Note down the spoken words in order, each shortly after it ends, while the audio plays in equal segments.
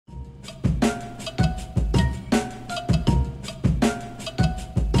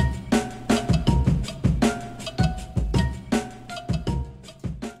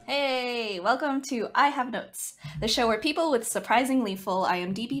welcome to I Have Notes, the show where people with surprisingly full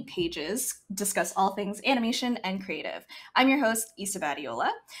IMDb pages discuss all things animation and creative. I'm your host, Yssa Badiola,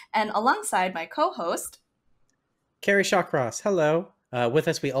 and alongside my co-host, Kerry Shawcross. Hello. With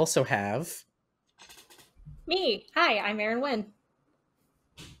us, we also have me. Hi, I'm Erin Winn.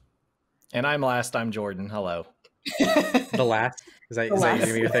 And I'm last. I'm Jordan. Hello. The last. Is that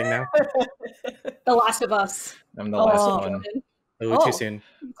gonna be your thing now? The Last of Us. I'm the last one. Oh, too soon.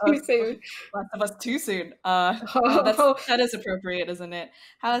 Too soon. Last of Us too soon. That is appropriate, isn't it?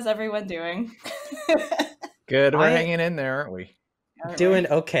 How is everyone doing? Good. We're hanging in there, aren't we? Doing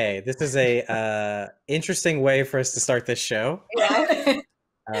okay. This is a interesting way for us to start this show. Yeah.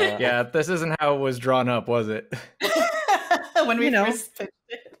 Yeah, this isn't how it was drawn up, was it? When we first pitched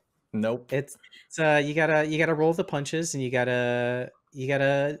it. Nope. It's you gotta roll the punches, and you gotta.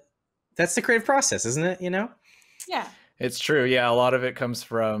 That's the creative process, isn't it? Yeah. It's true. Yeah, a lot of it comes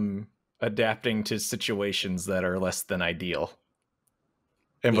from adapting to situations that are less than ideal.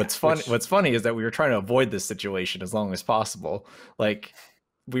 And what's funny is that we were trying to avoid this situation as long as possible. Like,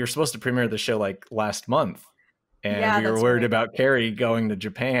 we were supposed to premiere the show like last month, and we were worried about Kerry going to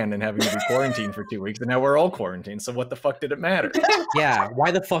Japan and having to be quarantined for 2 weeks, and now we're all quarantined. So what the fuck did it matter? Yeah,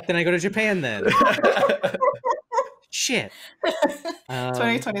 why the fuck didn't I go to Japan then? Shit.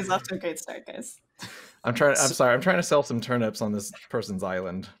 2020 is off to a great start, guys. I'm sorry. I'm trying to sell some turnips on this person's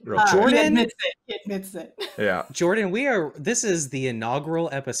island. Jordan he admits it. Yeah, Jordan, this is the inaugural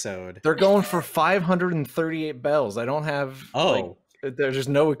episode. They're going for 538 bells. I don't have. There's just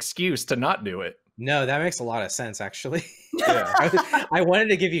no excuse to not do it. No, that makes a lot of sense, actually. Yeah. I wanted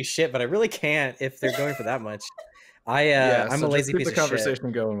to give you shit, but I really can't if they're going for that much. I'm a lazy piece of shit. Keep the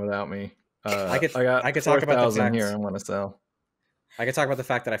conversation going without me. I could talk about the fact here. I want to sell. I could talk about the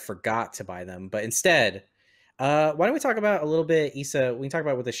fact that I forgot to buy them, but instead, why don't we talk about a little bit, Yssa? We can talk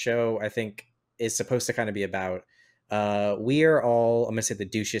about what the show I think is supposed to kind of be about. We are all, I'm gonna say the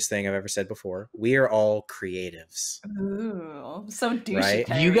douchiest thing I've ever said before. We are all creatives. Ooh, so douchey.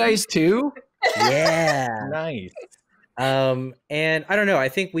 Right? You guys too? Yeah. Nice. And I don't know. I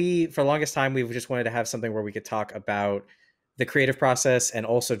think for the longest time, we've just wanted to have something where we could talk about the creative process and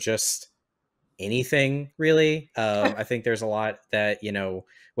also just anything really. I think there's a lot that,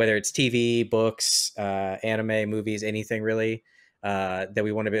 whether it's TV, books, anime, movies, anything really, that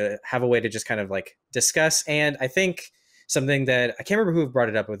we want to have a way to just kind of like discuss. And I think something that I can't remember who brought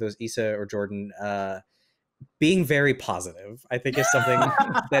it up, whether it was Yssa or Jordan, being very positive, I think is something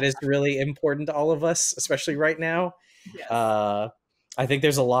that is really important to all of us, especially right now. Yes. I think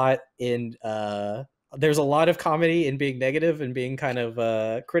there's a lot of comedy in being negative and being kind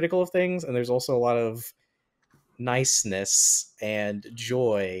of critical of things, and there's also a lot of niceness and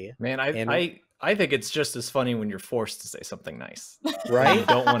joy. Man, I think it's just as funny when you're forced to say something nice, right? You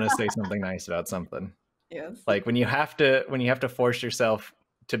don't want to say something nice about something. Yes. Like when you have to force yourself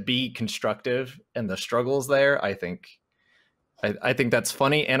to be constructive and the struggles there. I think that's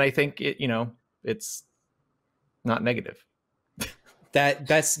funny, and I think it's not negative.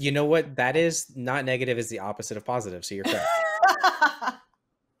 That's what that is. Not negative is the opposite of positive. So you're correct.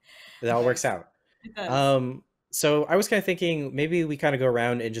 It all works out. So I was kind of thinking maybe we kind of go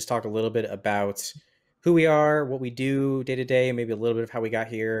around and just talk a little bit about who we are, what we do day to day, maybe a little bit of how we got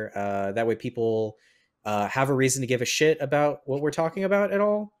here. That way people have a reason to give a shit about what we're talking about at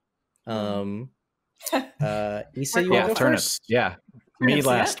all. Yssa, you want to go first? Yeah. Me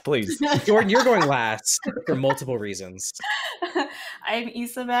last, please. Jordan, you're going last for multiple reasons. I'm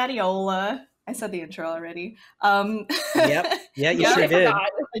Yssa Badiola. I said the intro already. Yep. Yeah, you sure did.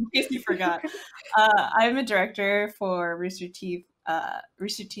 In case you forgot. I'm a director for Rooster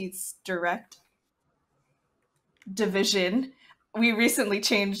Teeth's direct division. We recently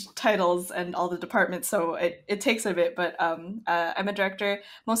changed titles and all the departments, so it takes a bit, but I'm a director,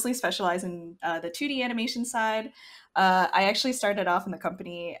 mostly specialized in the 2D animation side. I actually started off in the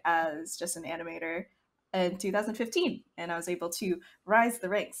company as just an animator in 2015, and I was able to rise the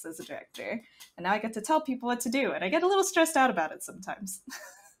ranks as a director. And now I get to tell people what to do, and I get a little stressed out about it sometimes.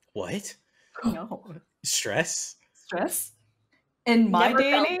 What? No. Stress? In my Never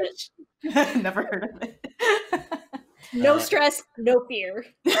day and felt age? Never heard of it. No stress, no fear.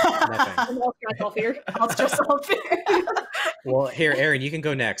 Nothing. No stress, all fear. All stress, all fear. Well, here, Erin, you can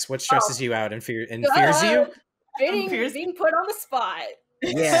go next. What stresses you out and fears you? Being put on the spot.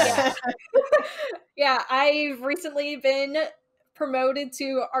 Yeah. Yeah, I've recently been promoted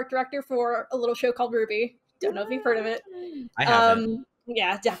to art director for a little show called Ruby. Don't know if you've heard of it. I haven't.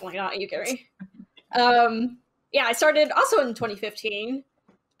 Yeah, definitely not you, Kerry. Yeah, I started also in 2015.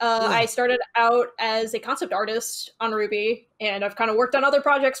 I started out as a concept artist on Ruby, and I've kind of worked on other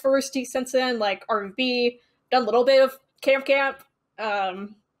projects for Rooster Teeth since then, like RVB, done a little bit of Camp. Yeah,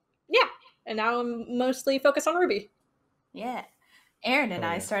 and now I'm mostly focused on Ruby. Yeah. Erin and Oh,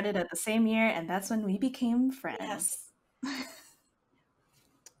 I yeah. started at the same year, and that's when we became friends. Yes.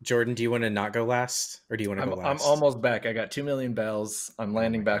 Jordan, do you want to not go last, or do you want to go last? I'm almost back. I got 2 million bells. I'm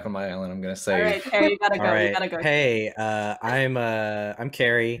landing back on my island. I'm gonna save. All right, Kerry, you gotta go. All right. You gotta go. Hey, I'm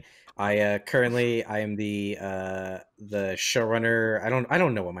Kerry. I currently I am the showrunner. I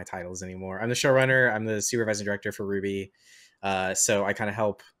don't know what my title is anymore. I'm the showrunner. I'm the supervising director for Ruby. So I kind of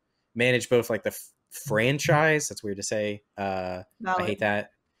help manage both like the franchise. That's weird to say. I hate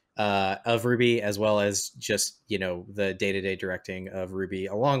that. Of Ruby, as well as just, you know, the day-to-day directing of Ruby,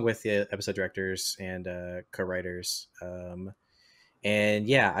 along with the episode directors and co-writers. And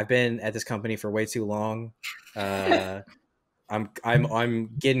yeah, I've been at this company for way too long. I'm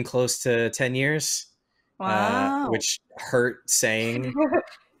getting close to 10 years. Wow. Which hurt saying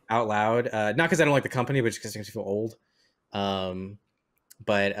out loud. Not because I don't like the company, but because it makes me feel old.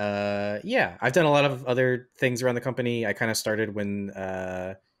 But yeah, I've done a lot of other things around the company. I kind of started when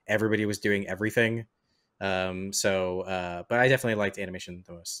everybody was doing everything. But I definitely liked animation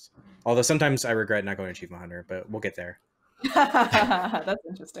the most. Although sometimes I regret not going to Achievement Hunter, but we'll get there. That's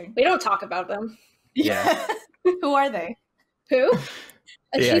interesting. We don't talk about them. Yeah. Who are they? Who?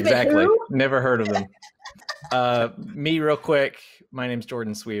 Yeah, exactly. Who? Never heard of them. Me real quick. My name's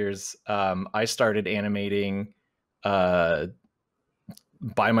Jordan Cwierz. I started animating by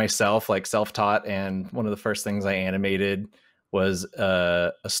myself, like self-taught, and one of the first things I animated was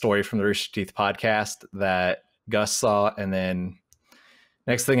a story from the Rooster Teeth podcast that Gus saw, and then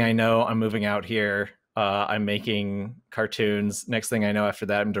next thing I know, I'm moving out here. I'm making cartoons. Next thing I know, after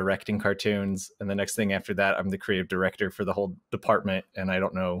that, I'm directing cartoons, and the next thing after that, I'm the creative director for the whole department. And I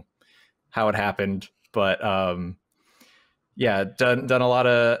don't know how it happened, but yeah, done a lot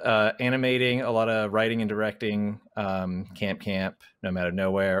of animating, a lot of writing and directing. Camp, No Matter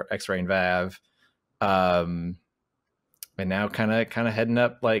Nowhere, X-Ray and Vav. And now kind of heading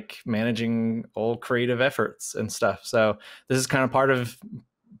up like managing old creative efforts and stuff. So this is kind of part of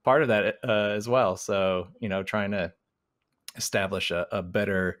that as well. So, you know, trying to establish a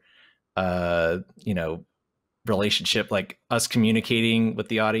better, you know, relationship, like us communicating with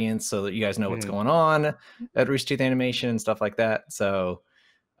the audience so that you guys know what's going on at Rooster Teeth Animation and stuff like that. So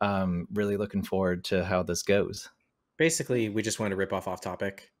really looking forward to how this goes. Basically, we just want to rip off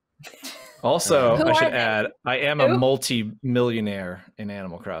topic. Also, Who I are should they? add, I am Who? a multi-millionaire in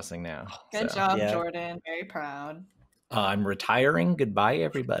Animal Crossing now. Good So, job, yeah. Jordan. Very proud. I'm retiring. Goodbye,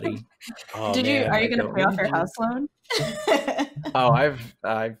 everybody. Oh, Are you man. going to pay off your house loan? Oh, I've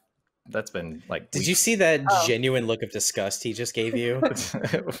that's been like. Did you see that genuine look of disgust he just gave you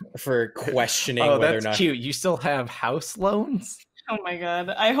for questioning Oh, whether that's or not cute. You still have house loans? Oh my god.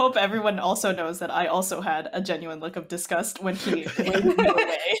 I hope everyone also knows that I also had a genuine look of disgust when he waved me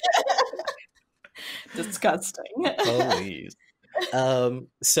away. Disgusting. Please.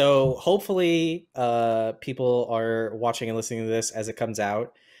 So hopefully people are watching and listening to this as it comes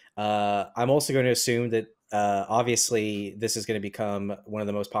out. I'm also going to assume that obviously this is going to become one of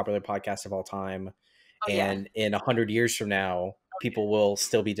the most popular podcasts of all time. And in 100 years from now, people will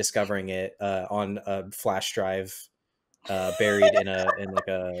still be discovering it on a flash drive buried in like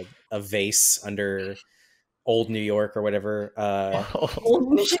a vase under old New York or whatever. But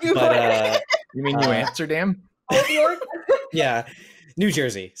you mean New Amsterdam? Old York? Yeah, New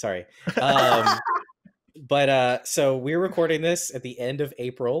Jersey. Sorry. But so we're recording this at the end of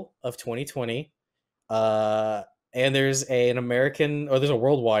April of 2020. And there's there's a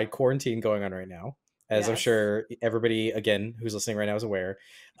worldwide quarantine going on right now, as I'm sure everybody, again, who's listening right now is aware.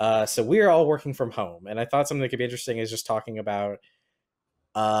 So we're all working from home. And I thought something that could be interesting is just talking about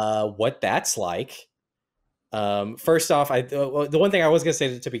what that's like. First off, the one thing I was going to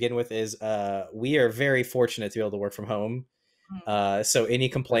say to begin with is we are very fortunate to be able to work from home. So any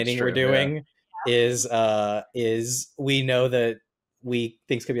complaining we're doing is we know that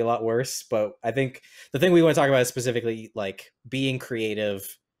things could be a lot worse, but I think the thing we want to talk about is specifically like being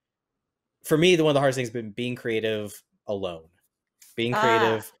creative. For me, one of the hardest things has been being creative alone, being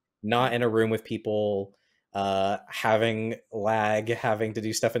creative, not in a room with people, having lag, having to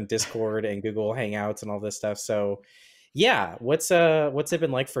do stuff in Discord and Google Hangouts and all this stuff. So yeah, what's it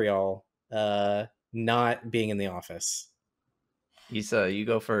been like for y'all not being in the office? Yssa, you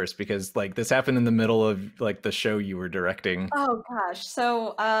go first, because like this happened in the middle of like the show you were directing. Oh gosh.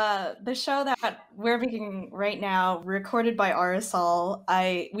 So the show that we're making right now, recorded by RSL,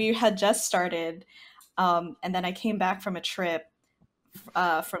 we had just started, and then I came back from a trip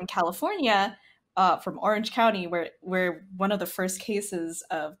from California, from Orange County, where one of the first cases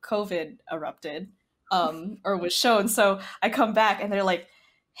of COVID erupted, or was shown. So I come back and they're like,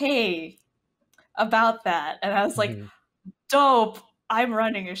 "Hey, about that," and I was like, "Dope! I'm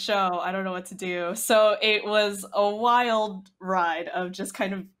running a show. I don't know what to do." So it was a wild ride of just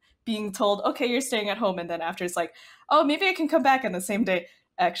kind of being told, "Okay, you're staying at home," and then after it's like, "Oh, maybe I can come back." And the same day,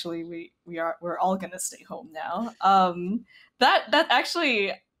 actually, we're all gonna stay home now. That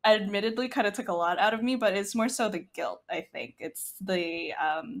actually admittedly kind of took a lot out of me, but it's more so the guilt. I think it's the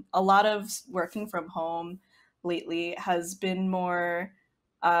a lot of working from home lately has been more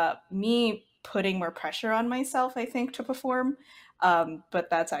me putting more pressure on myself, I think, to perform. But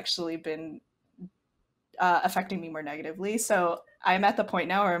that's actually been affecting me more negatively. So I'm at the point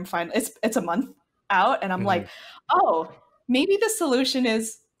now where I'm fine. It's a month out, and I'm like, oh, maybe the solution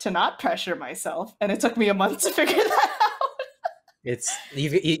is to not pressure myself. And it took me a month to figure that out. It's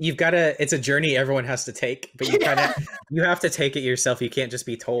you've got to. It's a journey everyone has to take, but you have to take it yourself. You can't just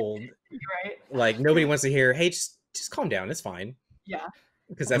be told. Right. Like nobody wants to hear, "Hey, just calm down. It's fine." Yeah.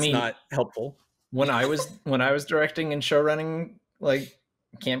 Because that's not helpful. When I was directing and show running like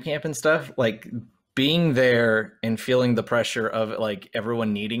camp and stuff, like being there and feeling the pressure of like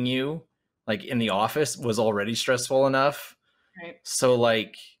everyone needing you, like in the office, was already stressful enough. Right. So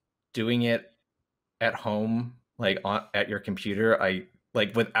like doing it at home, like at your computer, I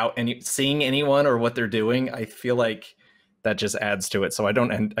like without seeing anyone or what they're doing, I feel like that just adds to it. So I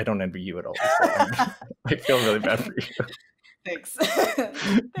don't envy you at all. I feel really bad for you. Thanks.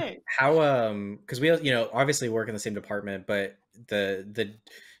 Thanks. How because we obviously work in the same department, but the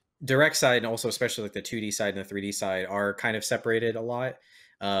direct side and also especially like the 2D side and the 3D side are kind of separated a lot.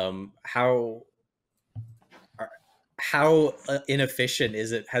 How inefficient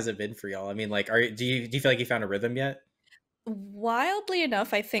has it been for y'all? I mean, like, do you feel like you found a rhythm yet? Wildly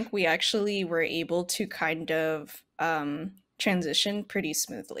enough, I think we actually were able to kind of transition pretty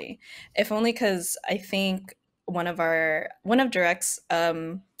smoothly, if only because I think one of Direct's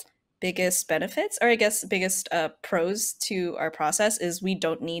biggest benefits, or I guess biggest pros to our process, is we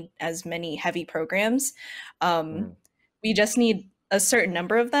don't need as many heavy programs. We just need a certain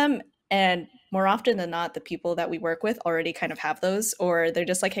number of them, and more often than not, the people that we work with already kind of have those, or they're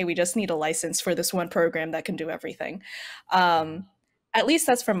just like, hey, we just need a license for this one program that can do everything. At least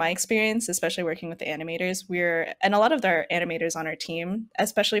that's from my experience, especially working with the animators. And a lot of our animators on our team,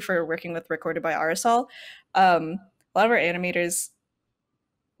 especially for working with Recorded by RSL, a lot of our animators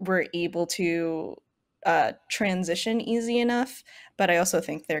were able to transition easy enough, but I also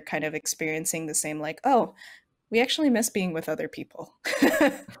think they're kind of experiencing the same, like, oh, we actually miss being with other people.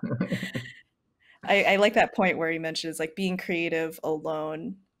 I like that point where you mentioned is like being creative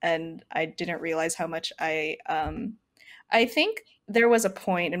alone, and I didn't realize how much I think there was a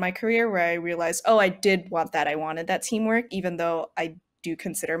point in my career where I realized, oh, I did want that. I wanted that teamwork, even though I do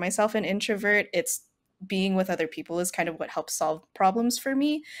consider myself an introvert. It's being with other people is kind of what helps solve problems for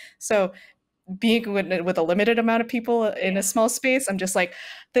me. So being with a limited amount of people in a small space, I'm just like,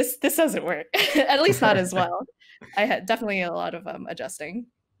 this doesn't work. At least not as well. I had definitely a lot of adjusting.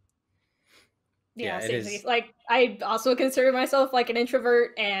 Yeah, same. Like, I also consider myself like an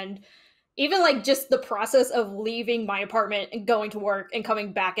introvert, and even like just the process of leaving my apartment and going to work and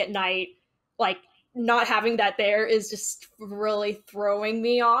coming back at night, like not having that there is just really throwing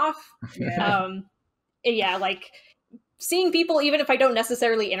me off. Yeah, like seeing people, even if I don't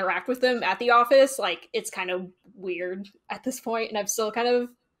necessarily interact with them at the office, like it's kind of weird at this point, and I'm still kind of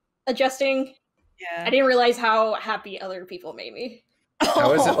adjusting. Yeah, I didn't realize how happy other people made me.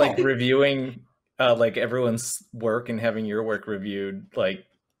 How is it like reviewing like everyone's work and having your work reviewed like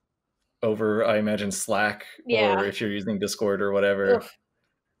over, I imagine, Slack, or if you're using Discord or whatever? Oof.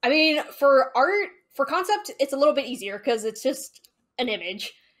 I mean, for art, for concept, it's a little bit easier because it's just an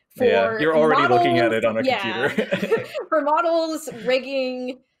image. For you're already models, looking at it on a computer. For models,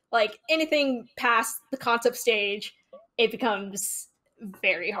 rigging, like anything past the concept stage, it becomes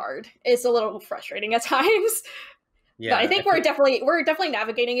very hard. It's a little frustrating at times. Yeah, but I think we're definitely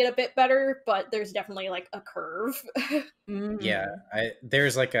navigating it a bit better, but there's definitely like a curve. Yeah,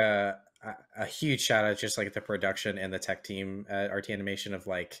 there's like a huge shout out just like the production and the tech team at RT Animation of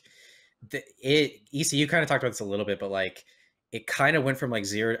like Yssa, you kind of talked about this a little bit, but like it kind of went from like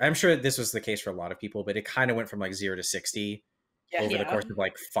 0. I'm sure this was the case for a lot of people, but it kind of went from like 0 to 60 over the course of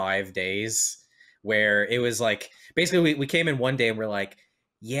like 5 days, where it was like basically we came in one day and we're like,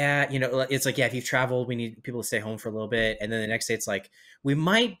 yeah, it's like, yeah, if you've traveled, we need people to stay home for a little bit. And then the next day it's like, we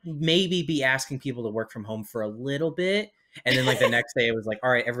might maybe be asking people to work from home for a little bit. And then like the next day it was like,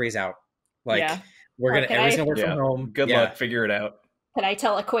 all right, everybody's out. Like everybody's gonna work from home. Good luck, figure it out. Can I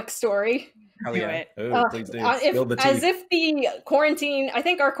tell a quick story? Hell Do yeah. it. Oh, please do. Spill the tea. As if the quarantine, I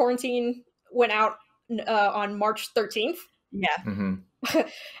think our quarantine went out on March 13th. Yeah. Mm-hmm.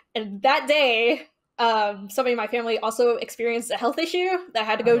 And that day, somebody in my family also experienced a health issue that I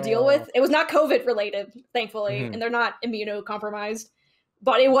had to go deal with. It was not COVID related, thankfully, and they're not immunocompromised.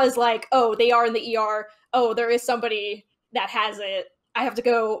 But it was like, oh, they are in the ER. Oh, there is somebody that has it. I have to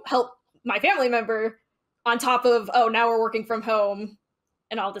go help my family member on top of, oh, now we're working from home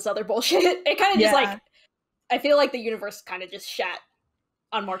and all this other bullshit. It kind of just like, I feel like the universe kind of just shat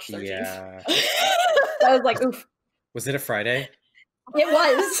on March 13th. Yeah. I was like, oof. Was it a Friday? It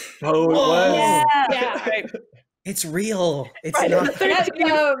was. Oh, it was. Yeah. Right. It's real. It's Friday not.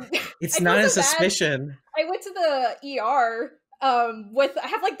 It's It's not a suspicion. I went to the ER with, I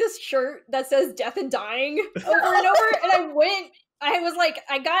have like this shirt that says death and dying over and over, and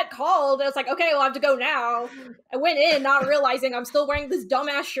I got called, and I was like, okay, well, I have to go now. I went in not realizing I'm still wearing this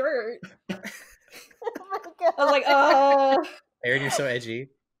dumbass shirt. Oh my God. I was like, Erin, you're so edgy.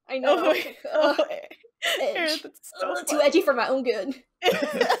 I know. Erin, Edge. that's so Too edgy for my own good.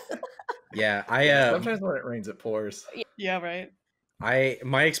 Yeah, Sometimes when it rains, it pours. Yeah, right.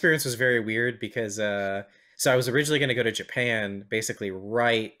 my experience was very weird because so I was originally going to go to Japan basically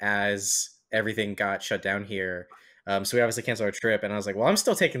right as everything got shut down here. So we obviously canceled our trip, and I was like, well, I'm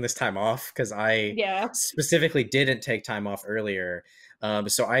still taking this time off because I specifically didn't take time off earlier.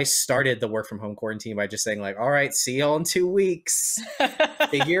 So I started the work from home quarantine by just saying like, all right, see y'all in 2 weeks.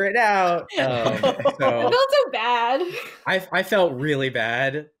 Figure it out. So I felt so bad. I felt really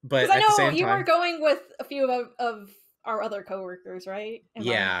bad, but I at know the same you time, were going with a few of our other coworkers, right?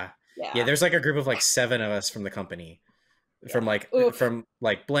 Yeah, there's like a group of like 7 of us from the company, from like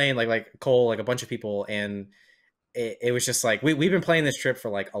Blaine, like Cole, like a bunch of people, and it was just like we've been playing this trip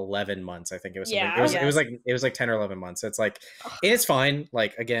for like 11 months. I think it was something. It was like 10 or 11 months. So it's like it's fine.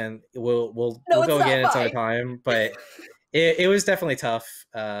 Like again, we'll go again at some time, but it was definitely tough.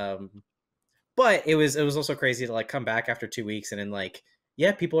 But it was also crazy to like come back after 2 weeks and then like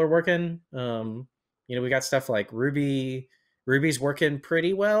people are working. We got stuff like Ruby's working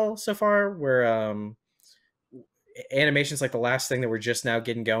pretty well so far. Where animation's like the last thing that we're just now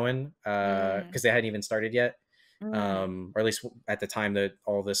getting going because they hadn't even started yet. Or at least at the time that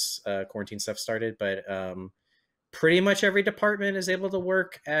all this quarantine stuff started, but pretty much every department is able to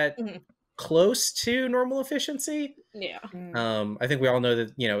work at close to normal efficiency. I think we all know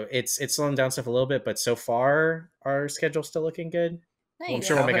that it's slowing down stuff a little bit, but so far our schedule's still looking good. Well, I'm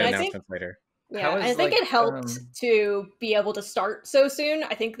sure we'll make an announcement later. Yeah, I think it helped to be able to start so soon.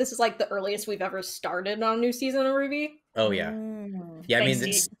 I think this is like the earliest we've ever started on a new season of Ruby. Oh yeah, yeah.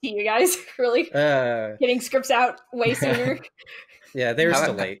 Thanks to you guys really getting scripts out way sooner. Yeah, they were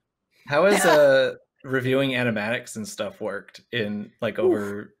still late. How has reviewing animatics and stuff worked in like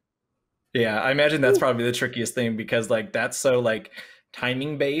over? Yeah, I imagine that's probably the trickiest thing because like that's so like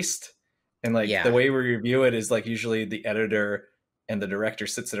timing based, and like the way we review it is like usually the editor and the director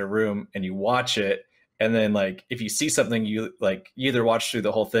sits in a room and you watch it, and then like if you see something you either watch through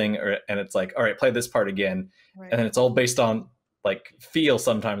the whole thing and it's like, all right, play this part again, and then it's all based on like feel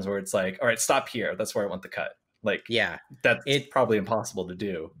sometimes where it's like, all right, stop here, that's where I want the cut. Like it's probably impossible to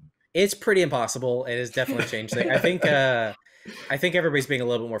do. It's pretty impossible. It has definitely changed things. I think everybody's being a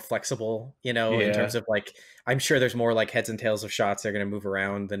little bit more flexible, in terms of like, I'm sure there's more like heads and tails of shots that are going to move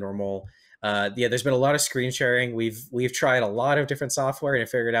around than normal. There's been a lot of screen sharing. We've tried a lot of different software and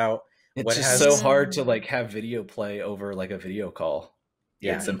figured out it's just so hard to like have video play over like a video call.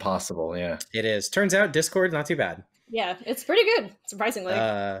 Yeah, it's impossible. Yeah, it is. Turns out Discord not too bad. Yeah, it's pretty good, surprisingly.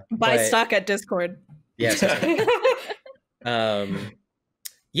 Buy stock at Discord. Yes.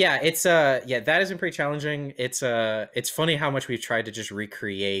 It's that has been pretty challenging. It's funny how much we've tried to just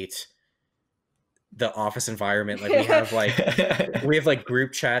recreate the office environment. Like we have like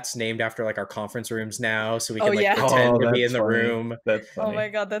group chats named after like our conference rooms now, so we can pretend to be in the room. That's funny. Oh my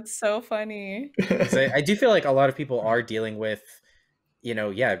God, that's so funny. I do feel like a lot of people are dealing with,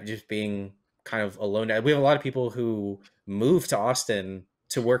 just being kind of alone. We have a lot of people who moved to Austin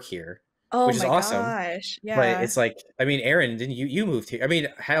to work here. Which is awesome. Gosh. Yeah. But it's like, I mean, Erin, didn't you moved here? I mean,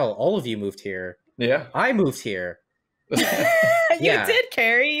 hell, all of you moved here. Yeah. I moved here. You did,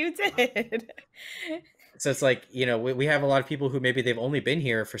 Kerry. You did. So it's like, we have a lot of people who maybe they've only been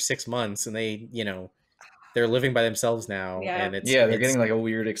here for 6 months and they, they're living by themselves now. Yeah. And they're getting like a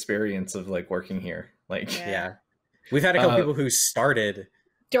weird experience of like working here. Like, we've had a couple people who started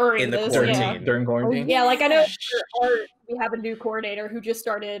during quarantine. During quarantine. Yeah, like I know we have a new coordinator who just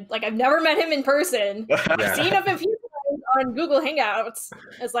started. Like I've never met him in person. I've seen him a few times on Google Hangouts.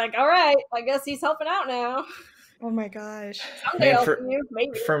 It's like, all right, I guess he's helping out now. Oh my gosh. Someday Man, I'll see you,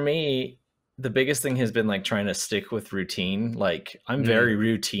 maybe. for me, the biggest thing has been like trying to stick with routine. Like I'm very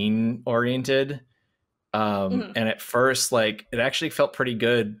routine oriented. And at first, like it actually felt pretty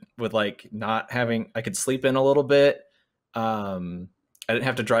good with like not having, I could sleep in a little bit. I didn't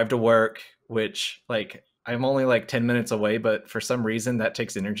have to drive to work, which like I'm only like 10 minutes away, but for some reason that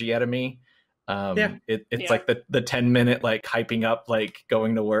takes energy out of me. It's like the 10-minute like hyping up like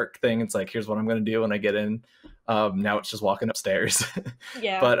going to work thing. It's like, here's what I'm gonna do when I get in. Now it's just walking upstairs.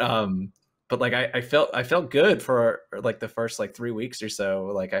 But like I felt good for like the first like 3 weeks or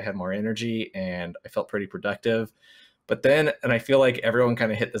so. Like I had more energy and I felt pretty productive. But then, and I feel like everyone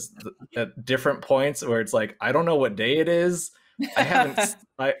kind of hit this at different points where it's like, I don't know what day it is. I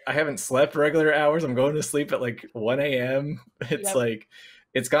haven't slept regular hours. I'm going to sleep at like 1 a.m. It's like,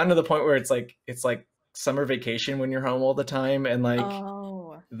 it's gotten to the point where it's like summer vacation when you're home all the time. And like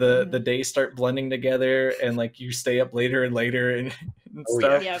the days start blending together and like you stay up later and later and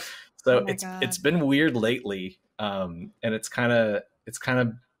stuff. Yeah. So it's been weird lately. And it's kind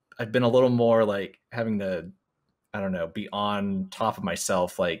of, I've been a little more like having to, I don't know, be on top of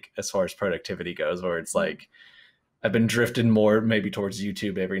myself, like as far as productivity goes, where it's like, I've been drifting more maybe towards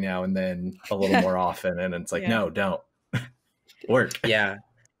YouTube every now and then a little more often. And it's like, no, don't work. Yeah.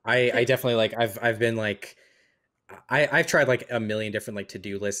 I definitely like, I've been like, I've tried like a million different like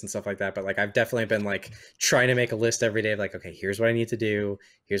to-do lists and stuff like that, but like I've definitely been like trying to make a list every day of like, okay, here's what I need to do,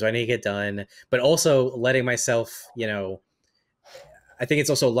 here's what I need to get done, but also letting myself, you know, I think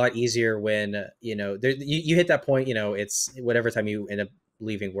it's also a lot easier when, you know, you hit that point, you know, it's whatever time you end up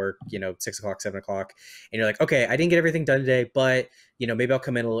leaving work, you know, 6 o'clock, 7 o'clock, and you're like, okay, I didn't get everything done today, but you know, maybe I'll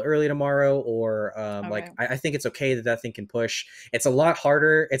come in a little early tomorrow, or like, I think it's okay that thing can push. It's a lot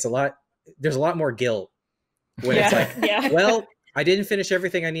harder. There's a lot more guilt when it's like, well, I didn't finish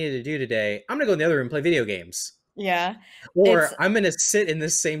everything I needed to do today. I'm gonna go in the other room and play video games. Yeah. Or I'm gonna sit in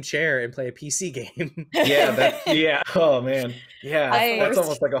this same chair and play a PC game. Oh man. Yeah. That's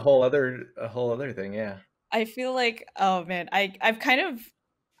almost like a whole other thing. Yeah. I feel like, oh man,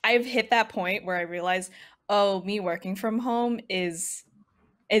 I've hit that point where I realize, oh, me working from home is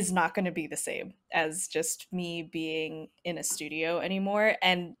not going to be the same as just me being in a studio anymore.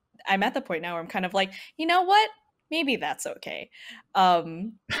 And I'm at the point now where I'm kind of like, you know what? Maybe that's okay.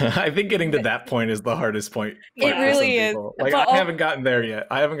 I think getting to that point is the hardest point. It really is. Like I haven't gotten there yet.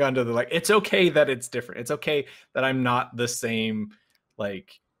 I haven't gotten to the like, it's okay that it's different. It's okay that I'm not the same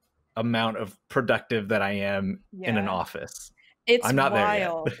like amount of productive that I am in an office. I'm not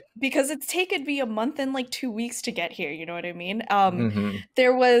wild there yet. Because it's taken me a month and like 2 weeks to get here. You know what I mean?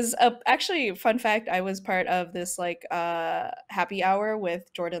 There was actually, fun fact, I was part of this like happy hour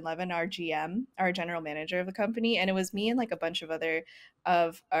with Jordan Levin, our GM, our general manager of the company. And it was me and like a bunch of other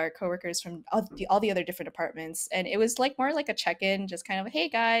of our coworkers from all the other different departments. And it was like more like a check-in, just kind of, hey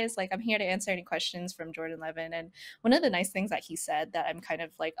guys, like I'm here to answer any questions from Jordan Levin. And one of the nice things that he said that I'm kind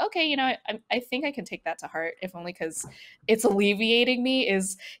of like, okay, you know, I think I can take that to heart, if only because it's alleviating me,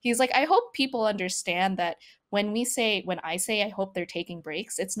 is he's like, I hope people understand that when I say I hope they're taking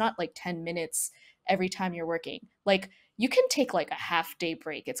breaks, it's not like 10 minutes every time you're working. Like you can take like a half day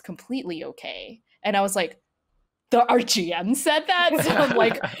break. It's completely okay. And I was like, our GM said that, so I'm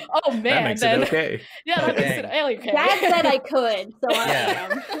like, oh man, that makes it okay. Yeah, that makes it okay. That said I could, so I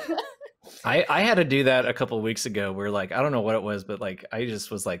am. I had to do that a couple of weeks ago where like, I don't know what it was, but like I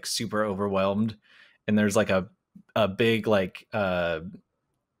just was like super overwhelmed, and there's like a big like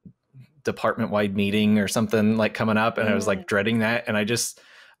department-wide meeting or something like coming up, and I was like dreading that, and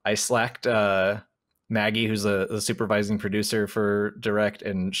I slacked Maggie, who's the supervising producer for Direct,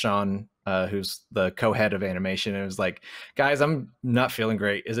 and Sean, who's the co-head of animation, and it was like, guys, I'm not feeling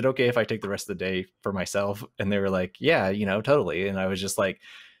great. Is it okay if I take the rest of the day for myself? And they were like, yeah, you know, totally. And I was just like,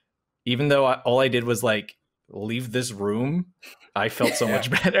 even though all I did was like leave this room, I felt so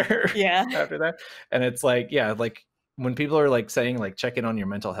much better after that. And it's like, yeah, like when people are like saying like check in on your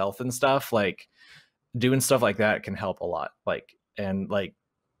mental health and stuff, like doing stuff like that can help a lot. Like, and like,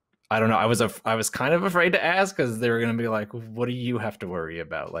 I don't know. I was kind of afraid to ask because they were going to be like, what do you have to worry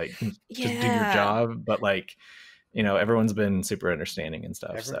about? Like, just do your job. But like, you know, everyone's been super understanding and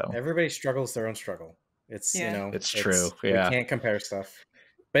stuff. So everybody struggles their own struggle. It's, you know, it's true. Yeah. We can't compare stuff,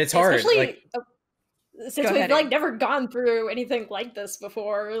 but it's hard. Especially like, since we've like never gone through anything like this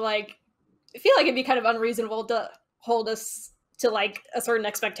before. Like, I feel like it'd be kind of unreasonable to hold us to like a certain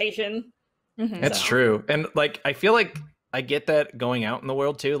expectation. That's true. And like, I feel like I get that going out in the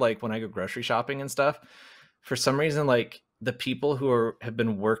world too. Like when I go grocery shopping and stuff, for some reason, like the people who have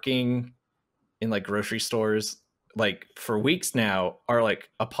been working in like grocery stores like for weeks now are like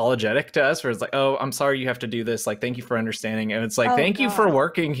apologetic to us, where it's like, oh, I'm sorry you have to do this, like thank you for understanding. And it's like, thank you for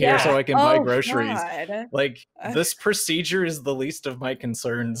working here so I can buy groceries. God. Like this procedure is the least of my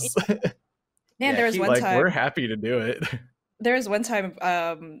concerns. Man, there was one time we're happy to do it. There was one time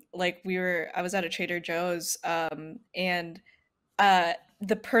like I was at a Trader Joe's and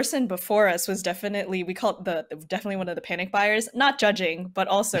the person before us was definitely, we call it definitely one of the panic buyers, not judging, but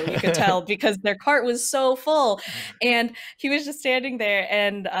also you could tell because their cart was so full. And he was just standing there.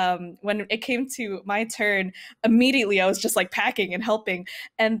 And when it came to my turn, immediately I was just like packing and helping.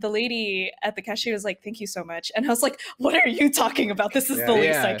 And the lady at the cashier was like, thank you so much. And I was like, what are you talking about? This is the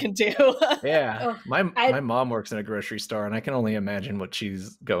least I can do. Yeah. My mom works in a grocery store and I can only imagine what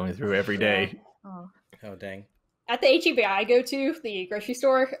she's going through every day. Oh dang. At the HEB I go to, the grocery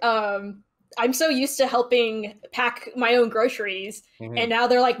store, I'm so used to helping pack my own groceries, and now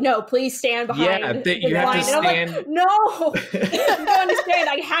they're like, "No, please stand behind the you line." Have to and stand... I'm like, "No, you don't understand.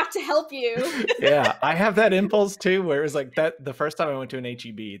 I have to help you." Yeah, I have that impulse too. Where it was like that the first time I went to an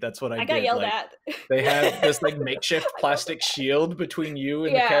HEB, that's what I did. Got yelled like, at. They had this like makeshift plastic shield between you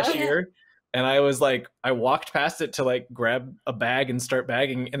and the cashier. And I was like, I walked past it to like grab a bag and start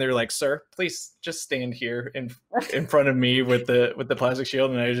bagging, and they were like, "Sir, please just stand here in front of me with the plastic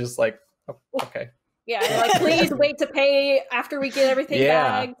shield." And I was just like, oh, "Okay." Yeah, they're like, "Please wait to pay after we get everything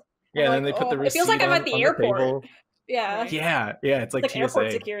bagged." Yeah, and then they put the receipt. It feels like I'm at the airport. Yeah, it's like TSA.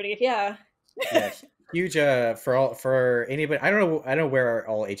 Airport security. Yeah. Huge for anybody. I don't know where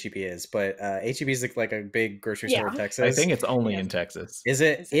all HEB is, but HEB is like a big grocery store in Texas. I think it's only in Texas. Is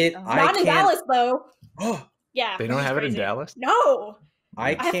it? Not in Dallas though. Oh, yeah. They don't have it in Dallas? No.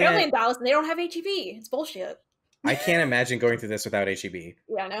 I have family in Dallas and they don't have HEB. It's bullshit. I can't imagine going through this without HEB.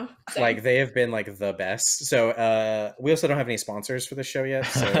 Yeah, I know. Same. Like they have been like the best. So we also don't have any sponsors for the show yet.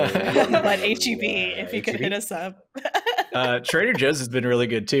 So but HEB, if you could hit us up. Trader Joe's has been really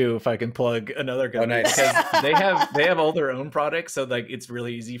good too. If I can plug another company, because they have all their own products, so like it's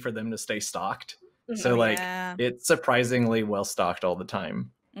really easy for them to stay stocked. So it's surprisingly well stocked all the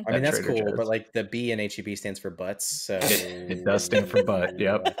time. I mean that's Trader cool, Joe's. But like the B in HEB stands for butts, so it does stand for butt.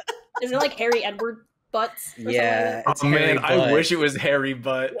 Yep. Isn't it like Harry Edward Butts? Yeah. Oh man, I wish it was Harry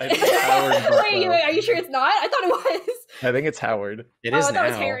Butt. I think it's Howard Butt. Wait, are you sure it's not? I thought it was. I think it's Howard. It is now. I thought it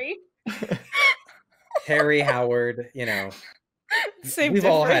was Harry. Harry, Howard, you know. Same We've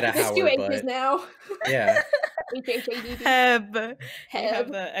all had a There's Howard two H's butt. now. Yeah. Heb. You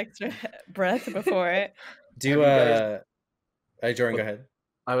have the extra breath before it. Jordan, go ahead.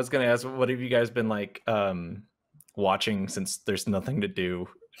 I was gonna ask, what have you guys been like watching since there's nothing to do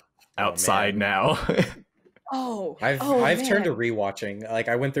outside now? I've turned to rewatching. Like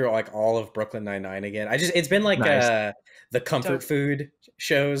I went through like all of Brooklyn Nine-Nine again. It's been like the comfort food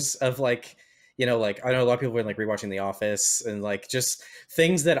shows of like, you know, like I know a lot of people have been like rewatching The Office and like just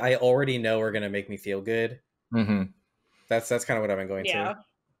things that I already know are gonna make me feel good. Mm-hmm. That's kind of what I've been going to.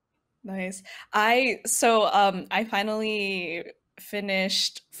 Nice. I finally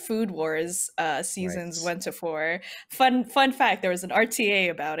finished Food Wars seasons 1 to 4. Fun fact, there was an RTA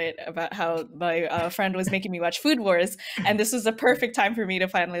about it, about how my friend was making me watch Food Wars, and this was a perfect time for me to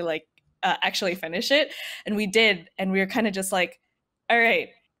finally like actually finish it. And we did, and we were kind of just like, all right,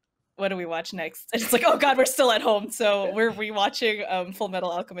 what do we watch next? And it's like, oh god, we're still at home, so we're rewatching Full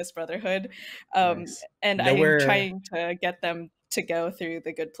Metal Alchemist Brotherhood. Nice. And I'm trying to get them to go through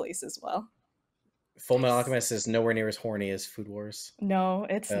The Good Place as well. Full Metal Alchemist is nowhere near as horny as Food Wars. No,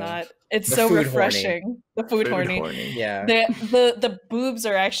 it's not. It's so refreshing. The food horny. Yeah. The boobs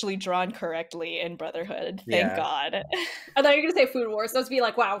are actually drawn correctly in Brotherhood. Thank God. I thought you were gonna say Food Wars. So I was be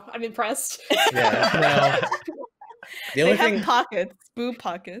like, wow, I'm impressed. Yeah. No. The only thing, have pockets, boob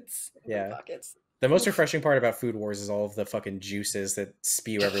pockets. Yeah. Boob pockets. The most refreshing part about Food Wars is all of the fucking juices that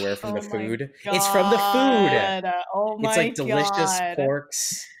spew everywhere from the food. God. It's from the food. Oh my It's like delicious God.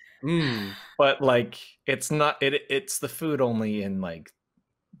 porks. But like it's not it's the food only in like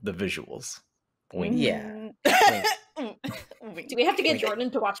the visuals. Wink. Yeah. Do we have to get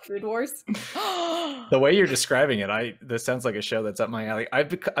Jordan to watch Food Wars? The way you're describing it, this sounds like a show that's up my alley.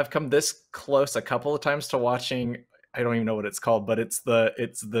 I've come this close a couple of times to watching, I don't even know what it's called, but it's the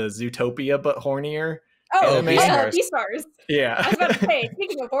Zootopia but hornier. Oh, Beastars. Yeah. I was about to say,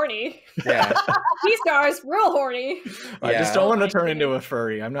 speaking of horny. Yeah. Beastars, real horny. I just don't want to turn into a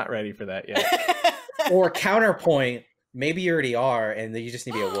furry. I'm not ready for that yet. Or counterpoint, maybe you already are, and you just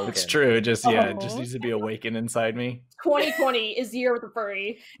need to be awoken. It's true. It just needs to be awakened inside me. 2020 is the year with the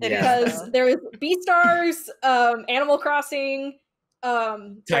furry. Because there is Beastars, Animal Crossing,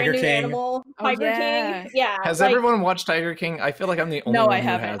 Tiger King. Animal, Tiger King. Yeah. Has everyone watched Tiger King? I feel like I'm the only one I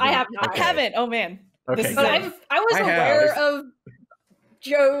have not. I haven't. Oh man. Okay, But good. I was I aware have. of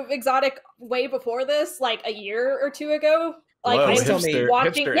Joe Exotic way before this, like a year or two ago. Like Whoa, I Please tell was me-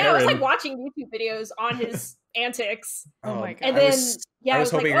 watching, hipster I was like Erin. watching YouTube videos on his antics, Oh my god. and I then was, yeah, I I was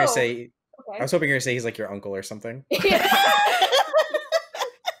was hoping like, you were gonna oh, say. I okay. was hoping you were gonna say he's like your uncle or something.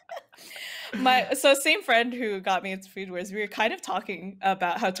 So same friend who got me into Food Wars, we were kind of talking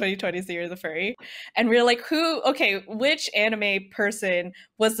about how 2020 is the year of the furry, and we were like, which anime person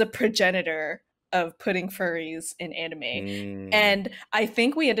was the progenitor of putting furries in anime? And I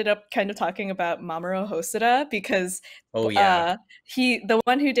think we ended up kind of talking about Mamoru Hosoda because Oh yeah. the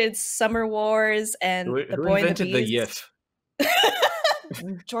one who did Summer Wars and Who The Boy and the invented the Beast. YIF?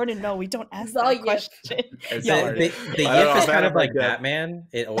 Jordan, no, we don't ask The that YIF. question. Okay, Yo, sorry. The I don't know YIF is if I kind have of like like that. Batman.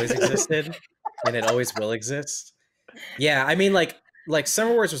 It always existed, and it always will exist. Yeah, I mean, like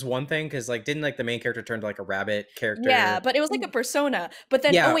Summer Wars was one thing because like didn't like the main character turn to like a rabbit character? yeah, but it was like a persona. But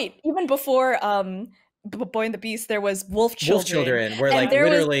then, Yeah. oh wait, even before Boy and the Beast, there was Wolf Children, where and like there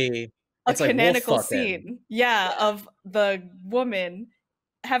was literally a it's like wolf canonical fucking. scene, of the woman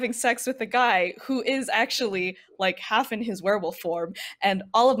having sex with the guy who is actually like half in his werewolf form, and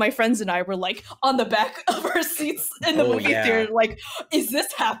all of my friends and I were like on the back of our seats in the movie theater, like, is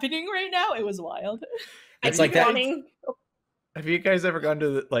this happening right now? It was wild. It's like that. Have you guys ever gone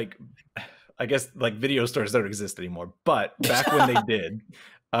to like, I guess like video stores don't exist anymore, but back when they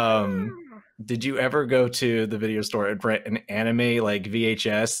did you ever go to the video store and rent an anime like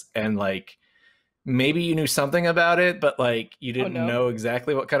VHS and like maybe you knew something about it, but like you didn't know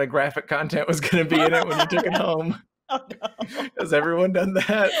exactly what kind of graphic content was going to be in it when you took it home? Oh, no. Has everyone done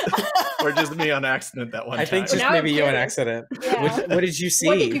that? Or just me on accident that one time? I think just maybe you on accident. Yeah. What did you see?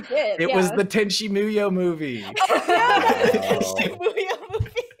 What did you get? It was the Tenchi Muyo movie. Oh, yeah, that Oh. is the Muyo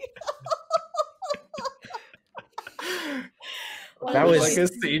movie. That was like a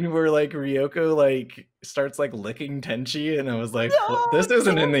scene where like Ryoko like starts like licking Tenchi, and I was like, well, this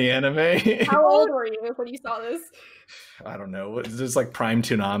isn't in the anime. How old were you when you saw this? I don't know. It was just like prime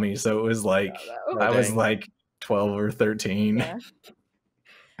Toonami, so it was like Oh, I was dang. like 12 or 13. Yeah.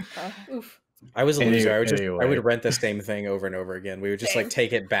 Oof. I was a loser. I Anyway. would rent the same thing over and over again. We would just like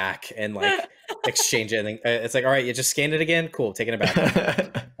take it back and like exchange it. And it's like, all right, you just scanned it again. Cool, taking it back.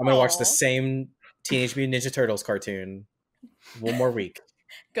 I'm gonna watch the same Teenage Mutant Ninja Turtles cartoon one more week.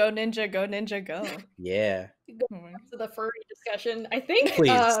 Go ninja, go ninja, go. Yeah. To the furry discussion, I think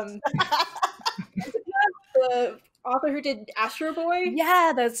Please. the author who did Astro Boy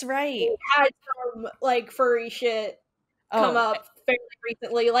Yeah, that's right. had some like furry shit come up fairly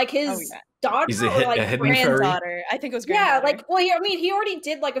recently. Like his daughter He's a or like a hidden furry. Granddaughter. I think it was granddaughter. yeah, like well, I mean, he already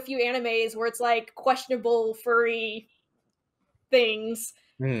did like a few animes where it's like questionable furry things.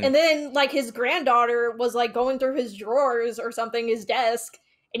 And then like his granddaughter was like going through his drawers or something, his desk,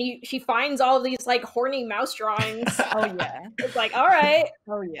 and she finds all of these like horny mouse drawings. Oh yeah. It's like, all right.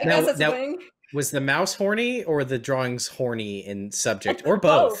 Oh yeah. I guess it's a thing. Was the mouse horny or the drawings horny in subject or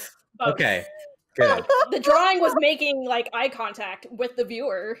both? Both. Okay, good. The drawing was making like eye contact with the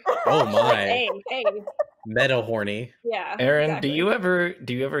viewer. Oh Like, my, hey. meta horny. Yeah. Erin, exactly.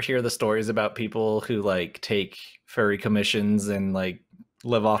 do you ever hear the stories about people who like take furry commissions and like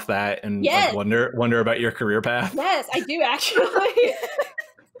live off that and Yes. like wonder about your career path? Yes, I do actually.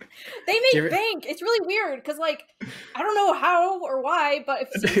 They make bank. It's really weird because, like, I don't know how or why, but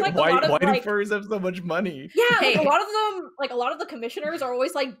it seems like why a lot of do like, furries have so much money? yeah, like a lot of them, like a lot of the commissioners are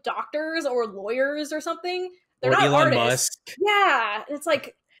always like doctors or lawyers or something. They're Or not Elon artists. Musk. Yeah, it's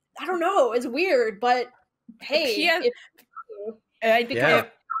like I don't know. It's weird, but hey,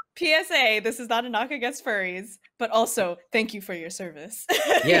 PSA, this is not a knock against furries, but also thank you for your service.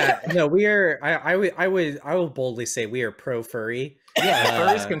 Yeah, no, we are. I will boldly say we are pro furry. Yeah,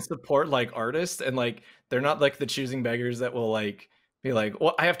 furries can support like artists, and like they're not like the choosing beggars that will like be like,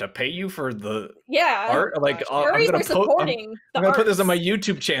 well, I have to pay you for the art. Like furries are supporting. I'm gonna put this on my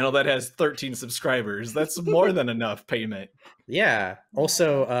YouTube channel that has 13 subscribers. That's more than enough payment. Yeah.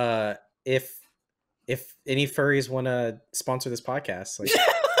 Also, if any furries want to sponsor this podcast, like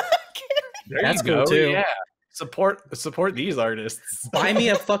that's cool too. Yeah. Support these artists. Buy me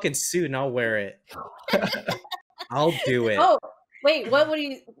a fucking suit and I'll wear it. I'll do it. Oh, wait, what would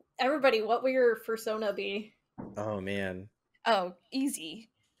you everybody, what will your persona be? Oh man. Oh, easy.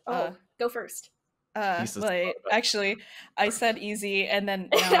 Oh, go first. Wait, actually, I said easy, and then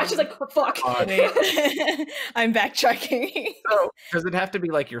I was just like, oh, fuck. Wait. I'm backtracking. So, does it have to be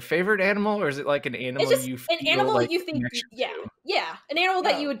like your favorite animal, or is it like an animal It's just you an feel animal like you think, connection to? yeah, an animal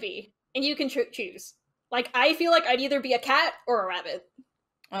that you would be, and you can choose. Like, I feel like I'd either be a cat or a rabbit.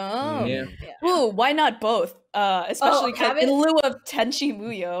 Oh, Yeah. Ooh, why not both? especially in lieu of Tenchi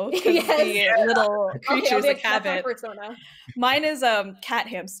Muyo, the little creatures like habit. Mine is cat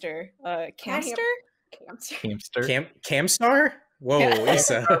hamster. Camster? Camstar? Whoa,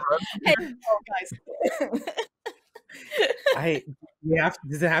 Yssa. Hey, guys.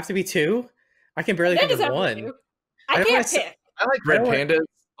 Does it have to be two? I can barely think of one. I can't pick. I like red pandas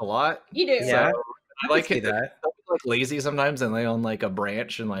a lot. You do. Yeah. So I like it. That. They'll be like lazy sometimes and lay on like a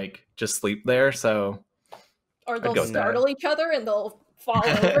branch and like just sleep there. So or they'll startle each other and they'll fall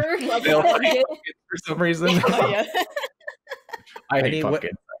over like for some reason. Oh, yeah. I hate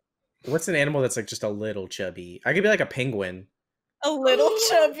pumpkins. What's an animal that's like just a little chubby? I could be like a penguin. A little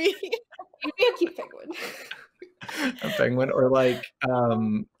chubby. You'd be a cute penguin. A penguin, or like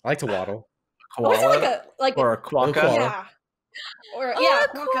I like to waddle. A koala, or a quokka. Yeah. Or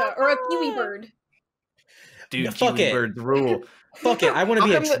quokka, or a kiwi bird. Dude, kiwi birds rule. Fuck it, I want to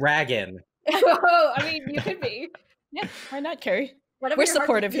be a dragon. Oh, I mean, you could be. Yeah, why not, Kerry? Whatever we're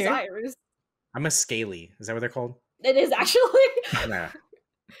supportive here. I'm a scaly. Is that what they're called? It is actually. Nah.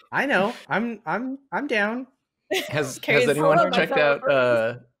 I know. I'm down. Has anyone checked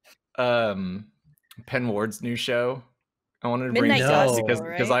out Penn Ward's new show? I wanted to bring this up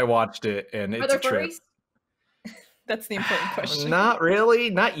because I watched it and it's a trip. That's the important question. Not really,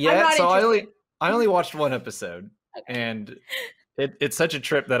 not yet. So I only watched one episode, and it's such a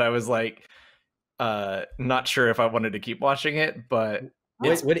trip that I was like, not sure if I wanted to keep watching it. But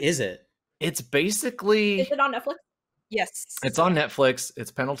what is it? It's basically. Is it on Netflix? Yes, it's on Netflix.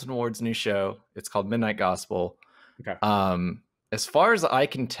 It's Pendleton Ward's new show. It's called Midnight Gospel. Okay. As far as I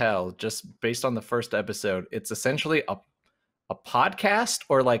can tell, just based on the first episode, it's essentially a podcast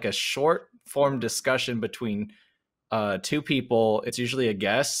or like a short form discussion between two people. It's usually a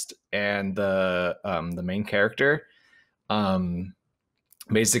guest and the main character.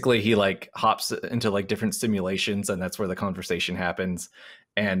 Basically he like hops into like different simulations, and that's where the conversation happens.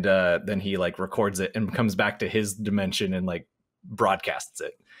 And then he like records it and comes back to his dimension and like broadcasts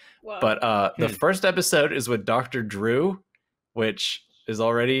it. Whoa. But the first episode is with Dr. Drew, which is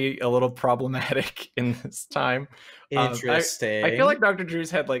already a little problematic in this time. Interesting. I feel like Dr.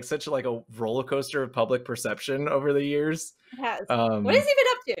 Drew's had like such like a roller coaster of public perception over the years. It has. What has he been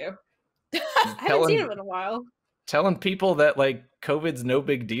up to? I haven't seen him in a while. Telling people that like COVID's no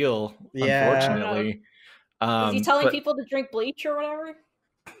big deal, unfortunately. Is he telling people to drink bleach or whatever?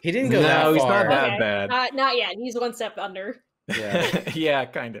 He didn't go that far. No, he's not that bad. Not yet. He's one step under. Yeah, yeah,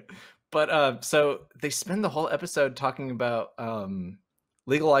 kind of. But so they spend the whole episode talking about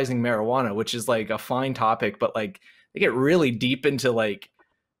legalizing marijuana, which is like a fine topic, but like they get really deep into like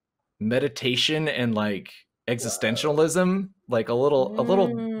meditation and like existentialism, like a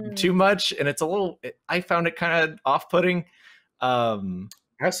little too much, and it's a little. I found it kind of off-putting.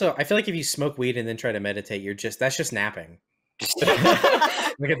 Also, I feel like if you smoke weed and then try to meditate, that's just napping.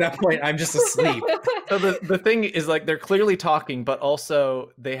 Like at that point, I'm just asleep. So the thing is like they're clearly talking, but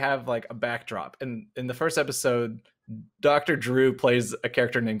also they have like a backdrop. And in the first episode, Dr. Drew plays a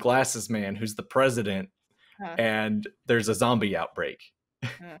character named Glasses Man, who's the president, and there's a zombie outbreak.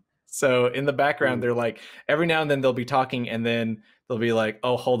 So in the background, they're like every now and then they'll be talking, and then they'll be like,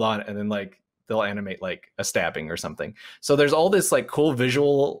 "Oh, hold on," and then like they'll animate like a stabbing or something. So there's all this like cool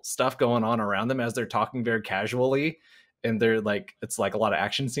visual stuff going on around them as they're talking very casually. And they're like, it's like a lot of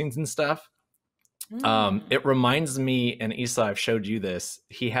action scenes and stuff. It reminds me, and Yssa, I've showed you this.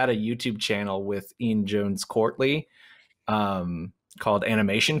 He had a YouTube channel with Ian Jones Courtley called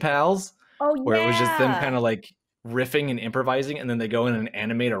Animation Pals. Oh, yeah. Where it was just them kind of like riffing and improvising, and then they go in and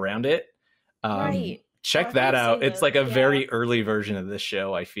animate around it. Right. Check that out. It's like a very early version of this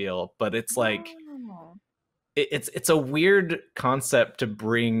show, I feel. But it's like, it's a weird concept to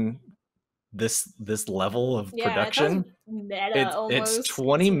bring this level of production. It's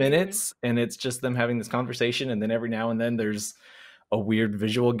 20 minutes and it's just them having this conversation, and then every now and then there's a weird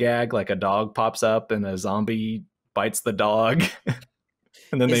visual gag, like a dog pops up and a zombie bites the dog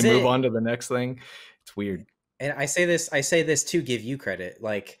and then they move on to the next thing. It's weird. And I say this to give you credit.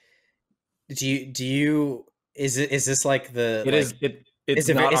 Like, do you is this like the it's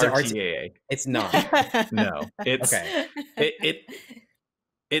not RTAA. It's not. No. It's okay.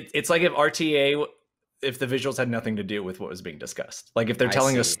 It's like if RTA, if the visuals had nothing to do with what was being discussed. Like if they're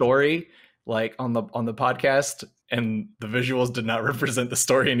telling a story, like on the podcast, and the visuals did not represent the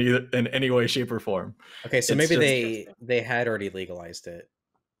story in any way, shape, or form. Okay, so maybe they had already legalized it,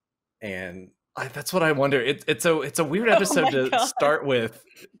 and that's what I wonder. It's a weird episode to start with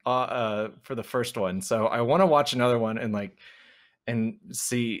for the first one. So I want to watch another one and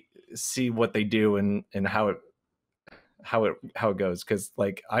see what they do and how it. how it goes, because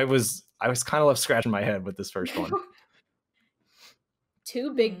like I was kind of left scratching my head with this first one.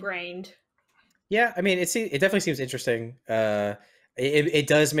 Too big brained. Yeah, I mean, it definitely seems interesting. It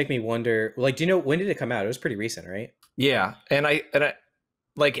does make me wonder. Like, do you know when did it come out? It was pretty recent, right? Yeah, and I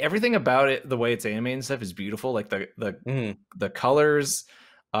like everything about it. The way it's animated and stuff is beautiful. Like the colors,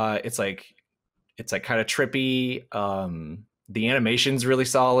 it's like kind of trippy. The animation's really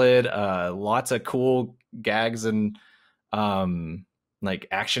solid. Lots of cool gags and like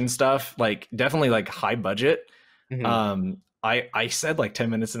action stuff. Like definitely like high budget. I said like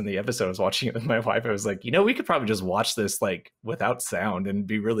 10 minutes in the episode, I was watching it with my wife. I was like, we could probably just watch this like without sound and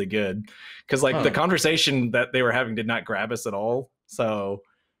be really good. Because like the conversation that they were having did not grab us at all. So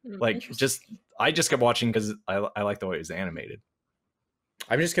like I just kept watching because I like the way it was animated.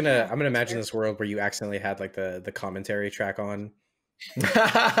 I'm gonna imagine this world where you accidentally had like the commentary track on.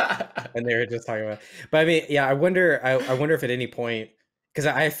 And they were just talking about, but I mean, yeah, I wonder if at any point, because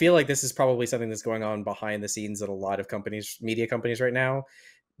I feel like this is probably something that's going on behind the scenes at a lot of media companies right now.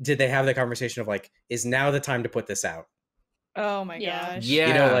 Did they have the conversation of like, is now the time to put this out? Oh my gosh.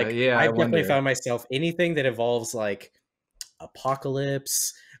 Yeah. I've definitely found myself, anything that involves like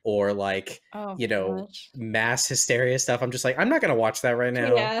apocalypse or like, mass hysteria stuff, I'm just like, I'm not going to watch that right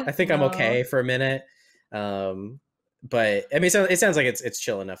now. Yeah, I think I'm okay for a minute. But I mean, it sounds like it's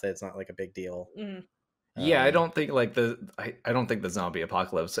chill enough that it's not like a big deal. Yeah, I don't think like I don't think the zombie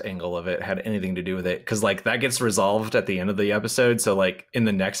apocalypse angle of it had anything to do with it, because like that gets resolved at the end of the episode. So like in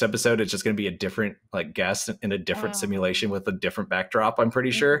the next episode, it's just going to be a different like guest in a different simulation with a different backdrop, I'm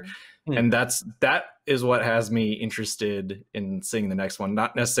pretty sure. And that is what has me interested in seeing the next one.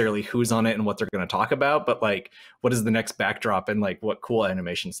 Not necessarily who's on it and what they're going to talk about, but like what is the next backdrop and like what cool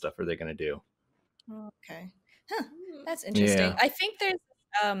animation stuff are they going to do? Okay. Huh. That's interesting. Yeah. I think there's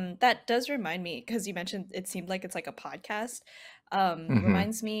that does remind me, because you mentioned it seemed like it's like a podcast.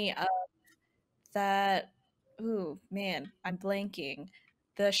 Reminds me of that. Ooh, man, I'm blanking.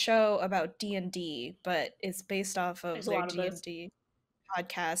 The show about D&D, but it's based off of their D&D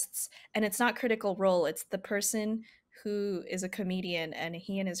podcasts, and it's not Critical Role. It's the person who is a comedian, and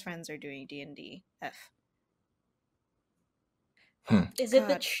he and his friends are doing D&D. Is it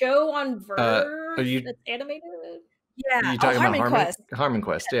the show on Verve that's animated? Yeah, you talking about Harmon Quest. Harmon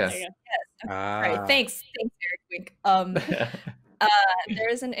Quest, yes. Yes. Okay. Right. Thanks, Eric Wink.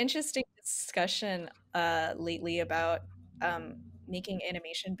 There's an interesting discussion lately about making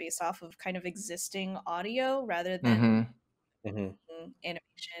animation based off of kind of existing audio rather than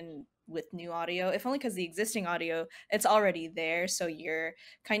animation with new audio. If only because the existing audio, it's already there, so you're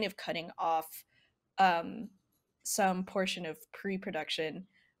kind of cutting off some portion of pre-production.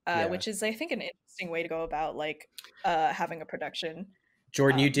 Which is, I think, an interesting way to go about like having a production.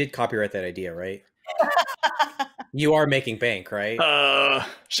 Jordan, you did copyright that idea, right? You are making bank, right?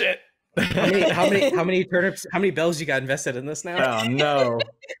 Shit. How many bells you got invested in this now? Oh no.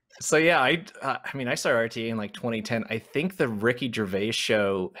 So yeah, I mean, I saw RTA in like 2010. I think the Ricky Gervais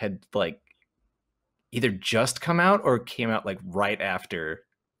show had like either just come out or came out like right after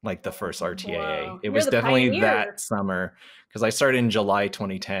like the first RTAA. Wow. It was definitely that summer, because I started in July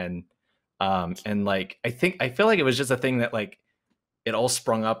 2010. And like I feel like it was just a thing that like it all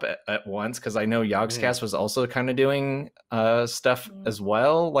sprung up at once, because I know Yogscast was also kind of doing stuff as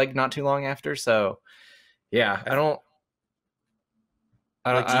well, like not too long after. So yeah, I don't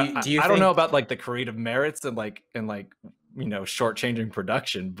know about like the creative merits and like shortchanging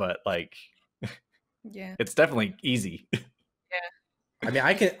production, but like yeah, it's definitely easy. I mean,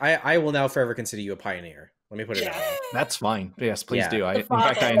 I will now forever consider you a pioneer. Let me put it that way. That's fine. Yes, please do. In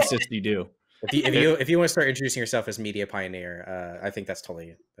fact, I insist you do. If you want to start introducing yourself as media pioneer, I think that's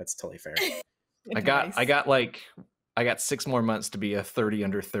totally fair. I got 6 more months to be a 30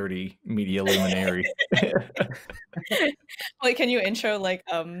 under 30 media luminary. Like, can you intro like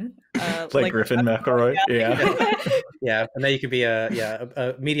like Griffin McElroy? Yeah. Yeah, and then you could be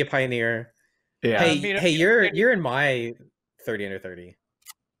a media pioneer. Yeah. Hey, you're in my 30 under 30.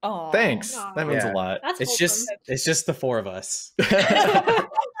 Oh, thanks. That means a lot. It's just the 4 of us.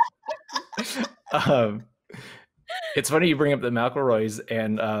 It's funny you bring up the McElroys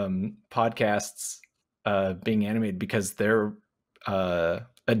and podcasts being animated, because they're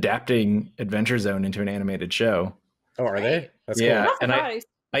adapting Adventure Zone into an animated show. Oh, are they? That's cool. And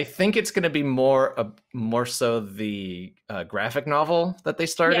I think it's going to be more so the graphic novel that they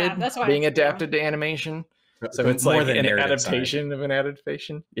started being adapted to animation. So it's more like an adaptation of an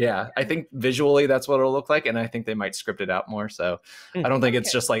adaptation. Yeah, I think visually that's what it'll look like, and I think they might script it out more. So I don't think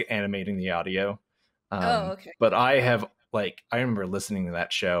it's just like animating the audio. Okay. But I remember listening to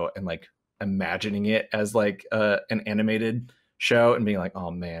that show and like imagining it as like an animated show and being like,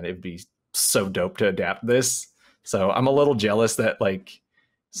 oh man, it'd be so dope to adapt this. So I'm a little jealous that like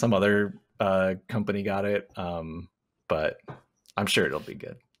some other company got it, but I'm sure it'll be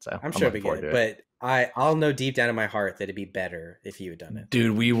good. So I'm sure it'll be good, but I'll know deep down in my heart that it'd be better if you had done it.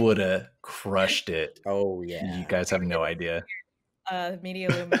 Dude, we would have crushed it. Oh yeah, you guys have no idea. Media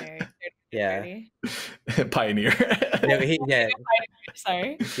luminary. Yeah. Pioneer.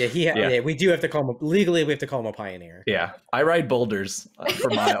 Sorry. Yeah, we do have to call him legally. We have to call him a pioneer. Yeah, I ride boulders for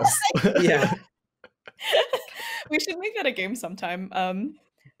miles. Yeah. We should make that a game sometime.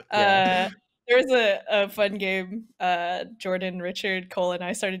 There was a fun game Jordan, Richard, Cole, and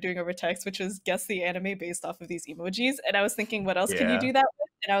I started doing over text, which was guess the anime based off of these emojis. And I was thinking, what else can you do that with?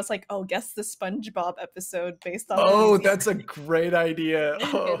 And I was like, oh, guess the SpongeBob episode based off of that's a great idea.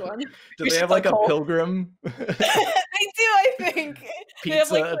 Do they have like a pilgrim? They do, I think.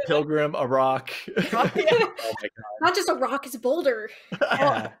 Pizza, like, a pilgrim, a rock. Oh my God. Not just a rock, it's a boulder.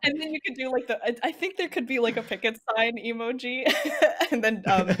 And then you could do like I think there could be like a picket sign emoji and then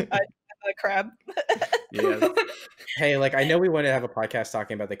the crab. Yeah. Hey, like I know we want to have a podcast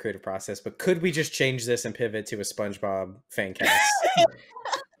talking about the creative process, but could we just change this and pivot to a SpongeBob fan cast?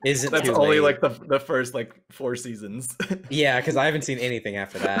 That's only like the first like 4 seasons. Yeah, because I haven't seen anything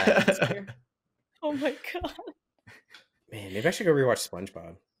after that. Oh my God. Man, maybe I should go rewatch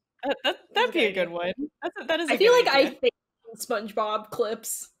SpongeBob. That'd be a good one. That is. I feel like I think SpongeBob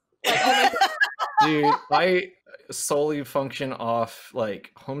clips. Like, oh my God. Dude, I solely function off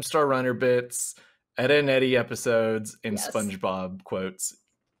like Homestar Runner bits, Etta and Eddie episodes, and SpongeBob quotes.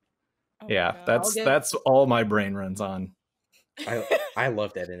 Oh yeah, that's all my brain runs on. I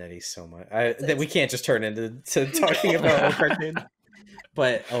loved Ed and Eddie so much. That we can't just turn into talking about cartoons.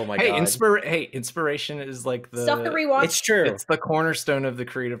 But oh my God! Inspiration is like the stuff to rewatch. It's true. It's the cornerstone of the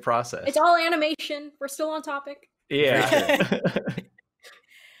creative process. It's all animation. We're still on topic. Yeah.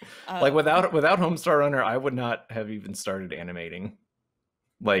 Like without Homestar Runner, I would not have even started animating.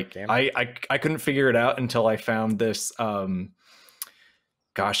 Like I couldn't figure it out until I found this.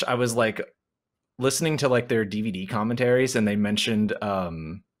 Gosh, I was like listening to like their DVD commentaries, and they mentioned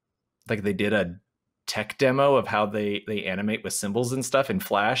like they did a tech demo of how they animate with symbols and stuff in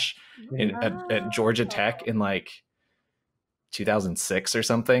Flash at Georgia Tech in like 2006 or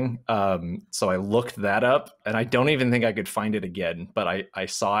something. So I looked that up, and I don't even think I could find it again, but I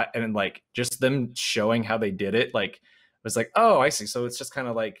saw it, and like just them showing how they did it, like I was like, oh, I see. So it's just kind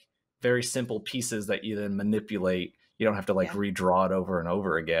of like very simple pieces that you then manipulate. You don't have to like redraw it over and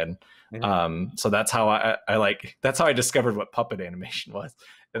over again. Mm-hmm. So that's how that's how I discovered what puppet animation was.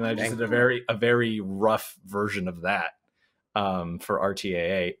 And I just did a very rough version of that for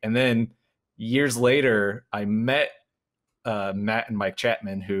RTAA. And then years later, I met Matt and Mike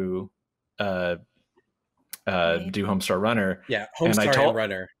Chapman, who do Homestar Runner. Yeah, Homestar and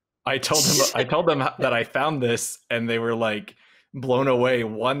Runner. I told them that I found this, and they were like blown away.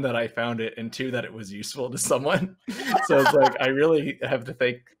 1, that I found it, and 2, that it was useful to someone. So it's like I really have to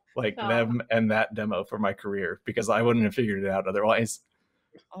thank like them and that demo for my career, because I wouldn't have figured it out otherwise.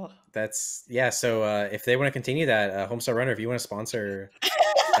 Oh, that's So if they want to continue that, Homestar Runner, if you want to sponsor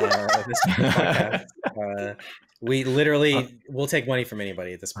this podcast, we literally will take money from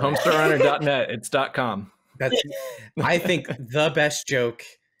anybody at this point. Homestarrunner.net. It's .com. That's I think the best joke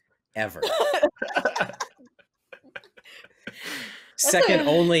ever. Second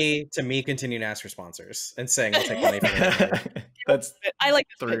only to me continuing to ask for sponsors and saying we'll take money from anybody. That's I like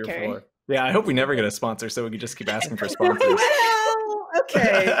 3 or 4. Yeah, I hope we never get a sponsor, so we can just keep asking for sponsors. Well,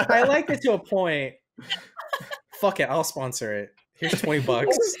 okay, I like it to a point. Fuck it, I'll sponsor it. Here's $20.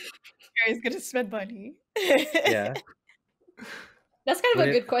 Kerry's gonna spend money. Yeah, that's kind of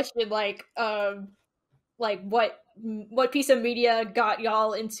a good question. Like what piece of media got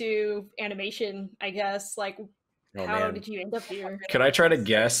y'all into animation? I guess like. How did you end up here? Could I try to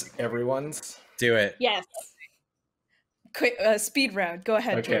guess everyone's? Do it. Yes. Quick speed round. Go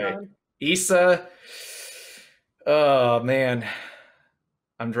ahead. Okay. Yssa. Oh man,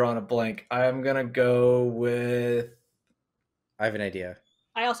 I'm drawing a blank. I'm gonna go with. I have an idea.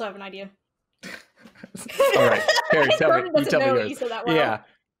 I also have an idea. All right, Kerry, tell me. You tell me yours. Yssa that well. Yeah.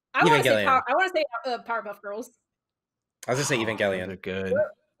 I want to say Powerpuff Girls. I was gonna say Evangelion. They're good.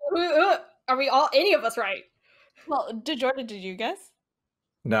 Are we all any of us right? Well, Jordan, did you guess?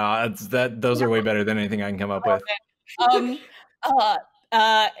 No, those are way better than anything I can come up with.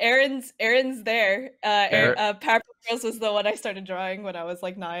 Erin's there. Powerpuff Girls was the one I started drawing when I was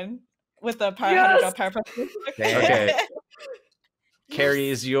like 9 with the Powerpuff Girls. Okay. Kerry,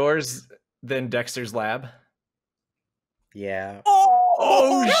 is yours then Dexter's Lab? Yeah. Oh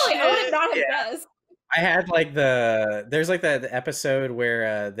Oh, Really, I would shit. not have guessed. I had like there's like the episode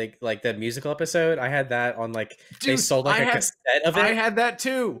where they like the musical episode. I had that on like they Dude, sold like a cassette of it. I had that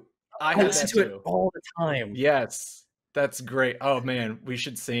too. I I had listened that to too. it all the time. Yes, that's great. Oh man, we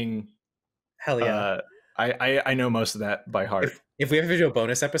should sing. Hell yeah! I know most of that by heart. If we ever do a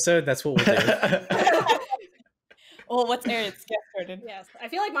bonus episode, that's what we'll do. Well, what's Erin's guess, Jordan? Yes, I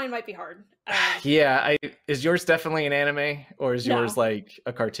feel like mine might be hard. Yeah, is yours definitely an anime or is No. yours like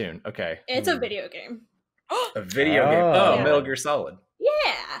a cartoon? Okay, It's a video game. a video game. Oh. Oh, Yeah. Metal Gear Solid.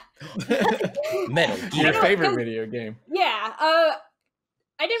 Yeah. Metal Your Gear. favorite video game? Yeah. I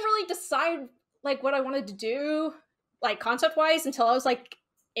didn't really decide like what I wanted to do, like concept wise, until I was like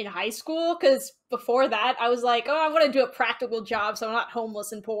in high school. Because before that, I was like, oh, I want to do a practical job, so I'm not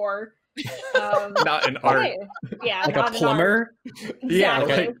homeless and poor. Not an art. Okay. Yeah, Like not a an art. plumber, Yeah,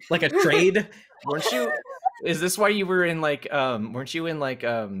 Exactly. like a trade. Weren't you? Is this why you were in like? Weren't you in like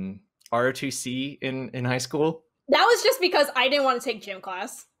ROTC in high school? That was just because I didn't want to take gym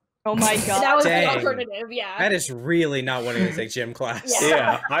class. Oh my god. That was Dang. the alternative. Yeah. That is really not wanting to take gym class.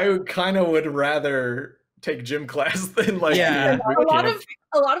 Yeah. Yeah, I kind of would rather take gym class than like Yeah. be in boot camp.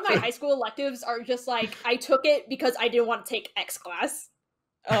 a lot of my high school electives are just like I took it because I didn't want to take X class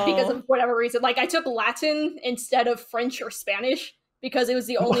because of whatever reason. Like I took Latin instead of French or Spanish because it was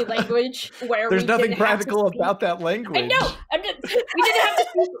the only language where There's we nothing didn't have to practical speak. about that language. I know. We didn't have to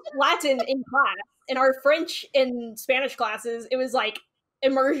speak Latin in class. In our French and Spanish classes, it was like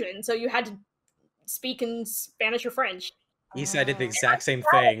immersion, so you had to speak in Spanish or French. Yssa, I did the exact same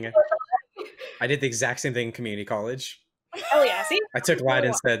thing. I did the exact same thing in community college. Oh yeah, see? I took Latin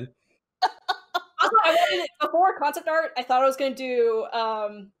instead. Also, I wanted it before concept art. I thought I was going to do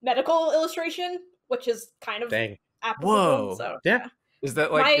medical illustration, which is kind of Dang. applicable. Whoa. So Yeah. Is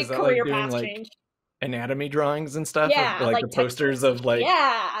that my like is that like career doing path like changed. anatomy drawings and stuff? Yeah, Or, like like the posters of like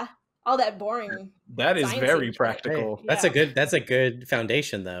Yeah, all that boring. that is sciencey very shit. practical. Hey, that's a good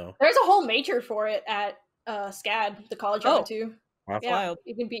foundation though. There's a whole major for it at SCAD, the college I went to. Wow. Yeah, Wild.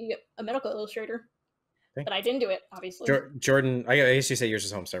 you can be a medical illustrator. Okay. But I didn't do it, obviously. Jordan, I guess you say yours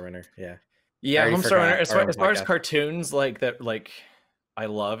is Homestar Runner. Yeah. Yeah, already Homestar forgot Runner. our As far as podcast. cartoons like that, like I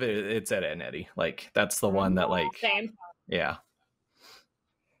love it. It's Ed, Edd n Eddy. Like that's the one that like Same. yeah.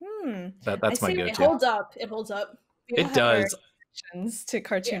 Hmm. That's I my see It go-to. holds up. It holds up. We It all have our does. connections to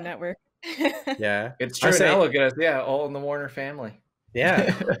Cartoon Yeah. Network. Yeah. It's I true. say- Now look at us. Yeah, all in the Warner family.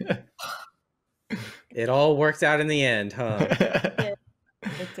 Yeah. It all worked out in the end, huh?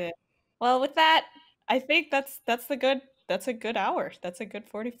 It did. Well, with that, I think that's a good hour. That's a good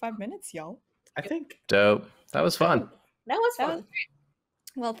 45 minutes, y'all. I think. Dope. That was fun. That was That fun. was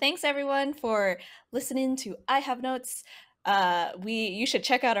Well, thanks everyone for listening to I Have Notes. You should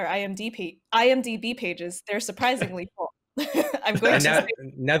check out our IMDb pages. They're surprisingly full. I'm going And to now, say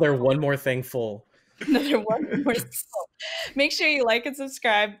now they're one more thing full. another one more. Make sure you like and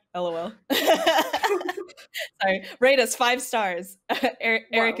subscribe. LOL. Sorry. Rate us 5 stars. Eric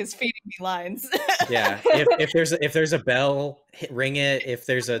Wow. is feeding me lines. Yeah. If there's a bell, ring it. If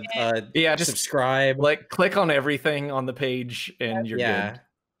there's a Yeah, just subscribe. like click on everything on the page and you're Yeah.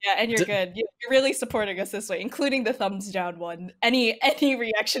 Yeah, and you're good. You're really supporting us this way, including the thumbs down one. Any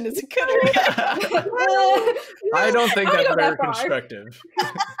reaction is a good reaction. good. I don't think I that's wouldn't go very that far. constructive.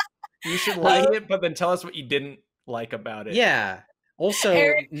 You should like it, but then tell us what you didn't like about it. Yeah. Also,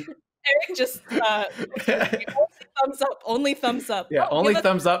 Eric just only thumbs up. Yeah, Oh, only give us-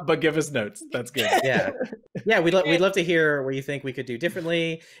 thumbs up, but give us notes. That's good. yeah, we'd love to hear what you think we could do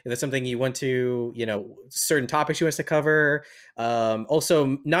differently. If there's something you want to, certain topics you want us to cover.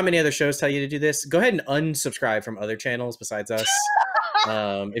 Also, not many other shows tell you to do this. Go ahead and unsubscribe from other channels besides us.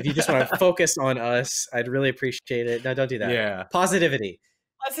 If you just want to focus on us, I'd really appreciate it. No, don't do that. Yeah. Positivity.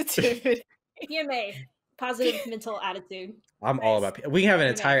 Positivity. PMA, positive mental attitude. I'm all Nice. about. We can have an PMA.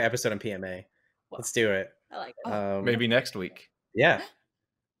 entire episode on PMA. Let's do it. I like it. Maybe next week. Yeah.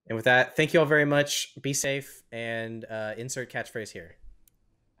 And with that, thank you all very much. Be safe and insert catchphrase here.